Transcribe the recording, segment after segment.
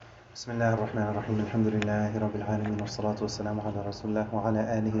بسم الله الرحمن الرحيم الحمد لله رب العالمين والصلاة والسلام على رسول الله وعلى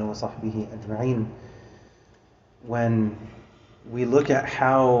آله وصحبه أجمعين. When we look at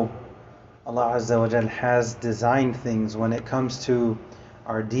how Allah Azza wa Jal has designed things when it comes to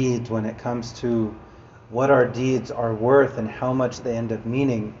our deeds, when it comes to what our deeds are worth and how much they end up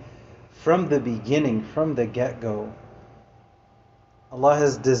meaning, from the beginning, from the get-go, Allah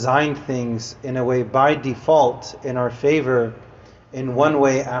has designed things in a way by default in our favor, in one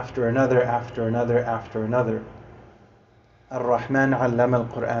way after another, after another, after another. Ar-Rahman allama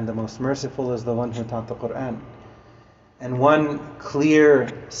al-Quran, the most merciful is the one who taught the Quran. And one clear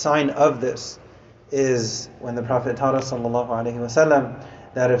sign of this is when the Prophet taught us ﷺ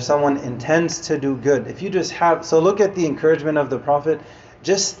that if someone intends to do good, if you just have, so look at the encouragement of the Prophet,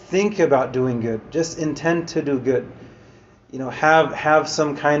 just think about doing good, just intend to do good. You know, have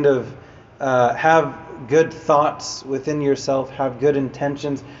some kind of, have good thoughts within yourself, have good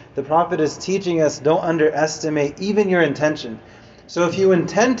intentions. The Prophet is teaching us, don't underestimate even your intention. So if you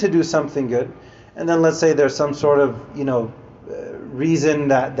intend to do something good, and then let's say there's some sort of, reason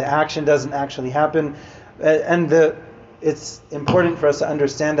that the action doesn't actually happen, it's important for us to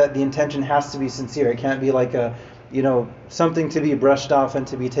understand that the intention has to be sincere. It can't be like a, something to be brushed off and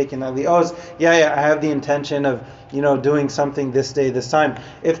to be taken lightly. I have the intention of, doing something this day, this time.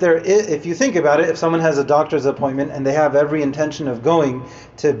 If you think about it, if someone has a doctor's appointment and they have every intention of going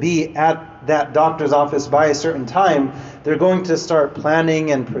to be at that doctor's office by a certain time, they're going to start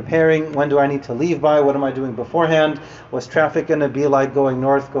planning and preparing. When do I need to leave by? What am I doing beforehand? What's traffic going to be like going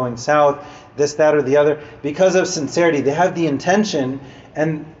north, going south, this, that, or the other? Because of sincerity, they have the intention,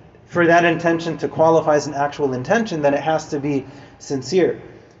 and for that intention to qualify as an actual intention, then it has to be sincere.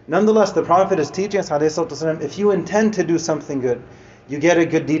 Nonetheless, the Prophet is teaching us, ﷺ, if you intend to do something good, you get a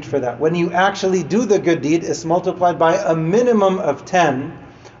good deed for that. When you actually do the good deed, it's multiplied by a minimum of 10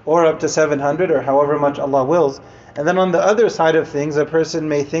 or up to 700 or however much Allah wills. And then on the other side of things, a person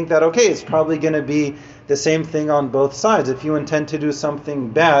may think that, okay, it's probably going to be the same thing on both sides. If you intend to do something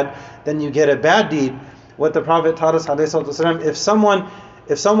bad, then you get a bad deed. What the Prophet taught us, ﷺ,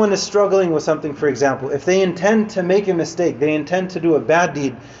 if someone is struggling with something, for example, if they intend to make a mistake, they intend to do a bad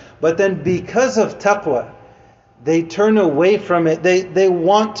deed, but then because of taqwa, they turn away from it, they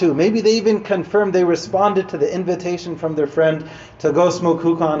want to, maybe they even confirm, they responded to the invitation from their friend to go smoke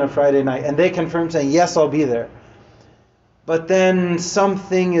hookah on a Friday night, and they confirm saying, yes, I'll be there. But then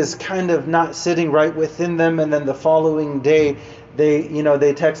something is kind of not sitting right within them, and then the following day,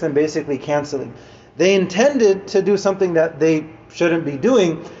 they text them basically canceling. They intended to do something that they shouldn't be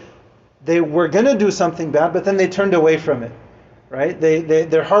doing. They were going to do something bad, but then they turned away from it, right?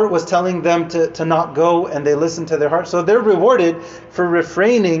 Their heart was telling them to not go, and they listened to their heart. So they're rewarded for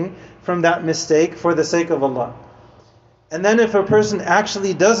refraining from that mistake for the sake of Allah. And then if a person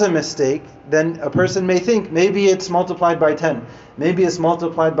actually does a mistake, then a person may think maybe it's multiplied by 10. Maybe it's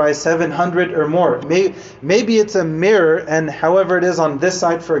multiplied by 700 or more. Maybe it's a mirror, and however it is on this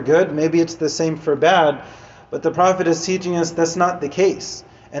side for good, maybe it's the same for bad. But the Prophet is teaching us that's not the case.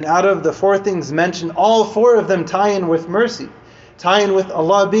 And out of the 4 things mentioned, all 4 of them tie in with mercy. Tie in with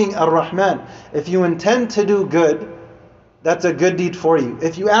Allah being Ar-Rahman. If you intend to do good, that's a good deed for you.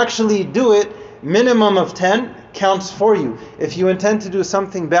 If you actually do it, minimum of 10 counts for you. If you intend to do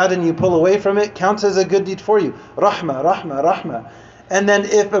something bad and you pull away from it, counts as a good deed for you. Rahmah, rahmah, rahmah. And then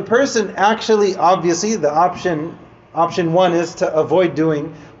if a person actually, obviously the option 1 is to avoid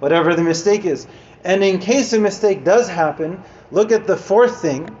doing whatever the mistake is. And in case a mistake does happen, look at the 4th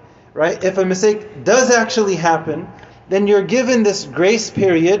thing, right? If a mistake does actually happen, then you're given this grace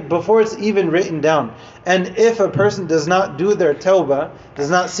period before it's even written down. And if a person does not do their tawbah, does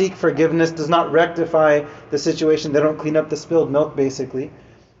not seek forgiveness, does not rectify the situation, they don't clean up the spilled milk basically,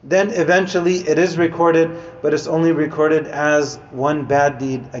 then eventually it is recorded, but it's only recorded as one bad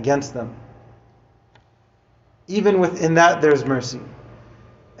deed against them. Even within that, there's mercy.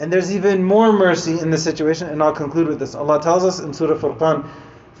 And there's even more mercy in this situation, and I'll conclude with this. Allah tells us in Surah Furqan,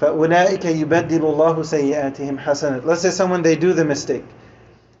 فَأُولَٰئِكَ يُبَدِّلُ اللَّهُ سَيِّئَاتِهِمْ حَسَنَةً. Let's say someone, they do the mistake,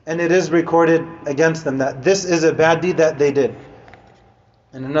 and it is recorded against them that this is a bad deed that they did.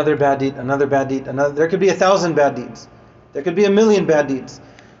 And another bad deed, another bad deed, another. There could be 1,000 bad deeds. There could be 1,000,000 bad deeds.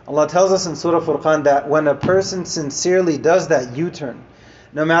 Allah tells us in Surah Furqan that when a person sincerely does that U-turn,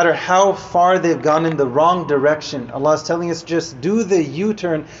 no matter how far they've gone in the wrong direction, Allah is telling us just do the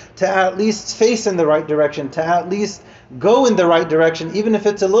U-turn to at least face in the right direction, to at least go in the right direction, even if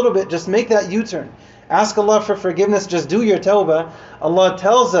it's a little bit, just make that U-turn. Ask Allah for forgiveness, just do your tawbah. Allah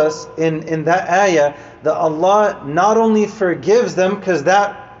tells us in that ayah that Allah not only forgives them, because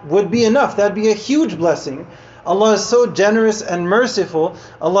that would be enough, that'd be a huge blessing. Allah is so generous and merciful.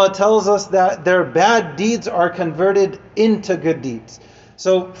 Allah tells us that their bad deeds are converted into good deeds.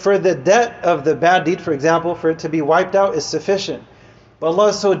 So for the debt of the bad deed, for example, for it to be wiped out is sufficient. But Allah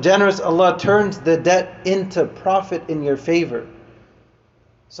is so generous, Allah turns the debt into profit in your favor.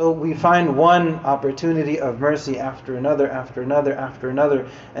 So we find one opportunity of mercy after another, after another, after another.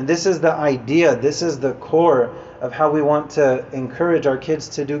 And this is the idea, this is the core of how we want to encourage our kids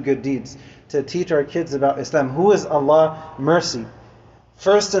to do good deeds, to teach our kids about Islam. Who is Allah? Mercy.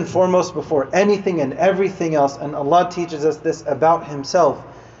 First and foremost, before anything and everything else, and Allah teaches us this about Himself,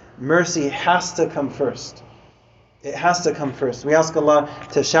 mercy has to come first. It has to come first. We ask Allah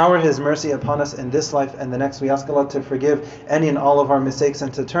to shower His mercy upon us in this life and the next. We ask Allah to forgive any and all of our mistakes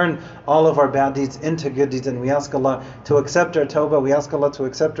and to turn all of our bad deeds into good deeds. And we ask Allah to accept our tawbah. We ask Allah to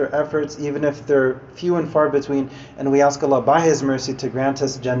accept our efforts, even if they're few and far between. And we ask Allah by His mercy to grant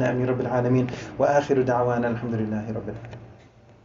us Jannah. Ameen Rabbil Alameen. Wa akhiru da'wana alhamdulillahi Rabbil Alameen.